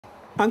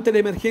Ante la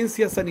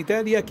emergencia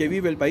sanitaria que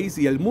vive el país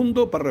y el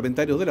mundo,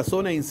 parlamentarios de la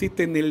zona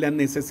insisten en la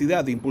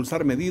necesidad de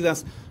impulsar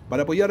medidas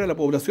para apoyar a la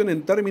población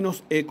en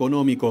términos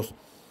económicos.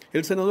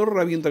 El senador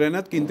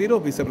Rabindranath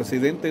Quinteros,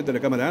 vicepresidente de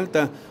la Cámara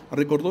Alta,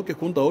 recordó que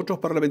junto a otros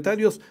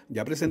parlamentarios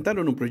ya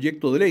presentaron un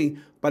proyecto de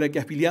ley para que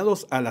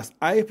afiliados a las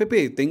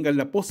AFP tengan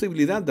la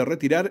posibilidad de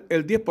retirar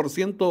el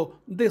 10%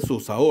 de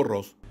sus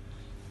ahorros.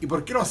 ¿Y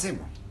por qué lo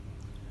hacemos?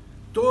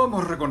 Todos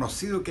hemos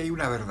reconocido que hay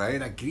una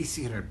verdadera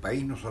crisis en el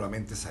país, no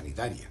solamente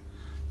sanitaria,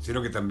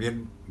 sino que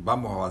también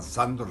vamos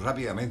avanzando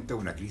rápidamente a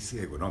una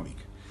crisis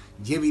económica.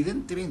 Y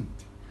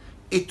evidentemente,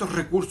 estos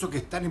recursos que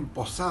están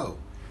emposados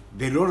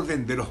del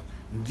orden de los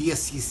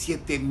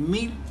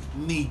 17.000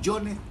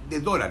 millones de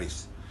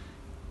dólares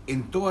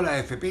en toda la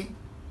AFP,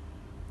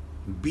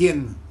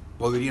 bien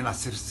podría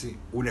hacerse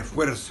un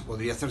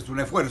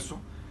esfuerzo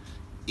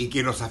y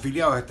que los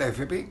afiliados a esta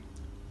AFP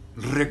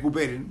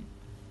recuperen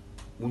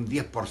un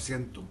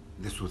 10%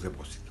 de sus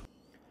depósitos.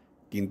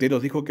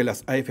 Quinteros dijo que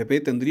las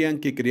AFP tendrían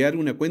que crear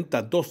una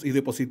cuenta 2 y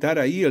depositar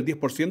ahí el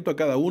 10% a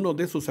cada uno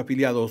de sus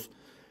afiliados.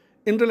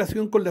 En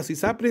relación con las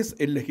ISAPRES,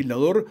 el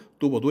legislador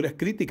tuvo duras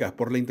críticas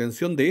por la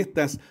intención de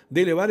estas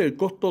de elevar el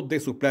costo de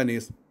sus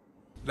planes.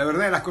 La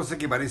verdad de las cosas es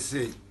que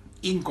parece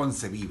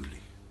inconcebible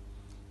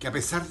que a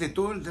pesar de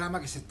todo el drama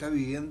que se está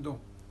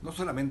viviendo, no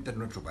solamente en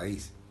nuestro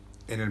país,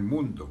 en el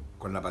mundo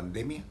con la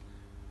pandemia,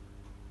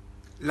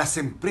 las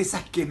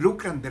empresas que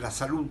lucran de la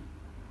salud,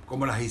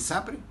 como las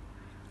ISAPRES,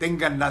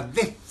 tengan la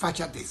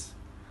desfachatez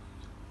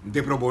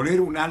de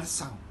proponer un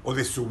alza o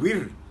de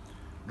subir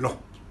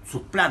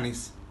sus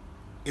planes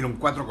en un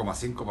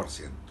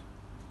 4,5%.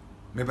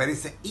 Me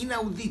parece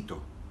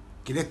inaudito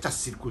que en estas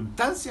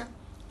circunstancias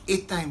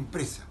estas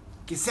empresas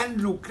que se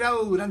han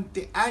lucrado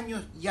durante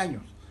años y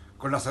años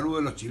con la salud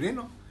de los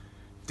chilenos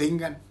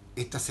tengan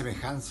esta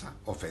semejanza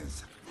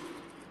ofensa.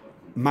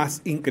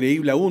 Más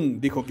increíble aún,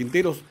 dijo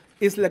Quinteros,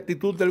 es la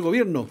actitud del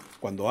gobierno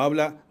cuando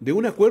habla de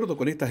un acuerdo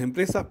con estas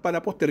empresas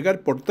para postergar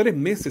por 3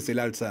 meses el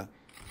alza.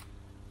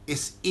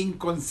 Es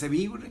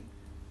inconcebible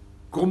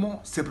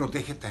cómo se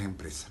protege a estas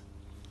empresas.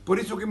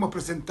 Por eso que hemos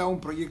presentado un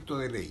proyecto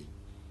de ley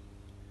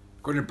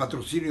con el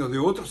patrocinio de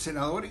otros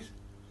senadores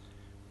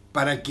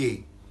para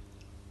que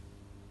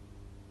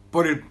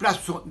por el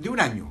plazo de un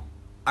año,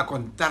 a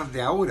contar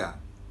de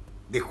ahora,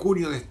 de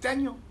junio de este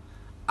año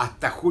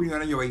hasta junio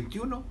del año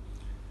 21,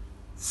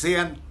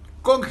 sean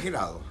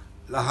congelados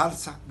las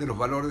alzas de los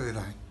valores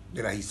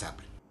de las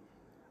ISAPRES.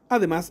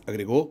 Además,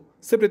 agregó,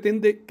 se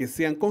pretende que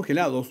sean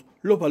congelados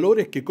los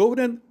valores que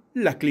cobran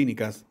las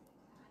clínicas.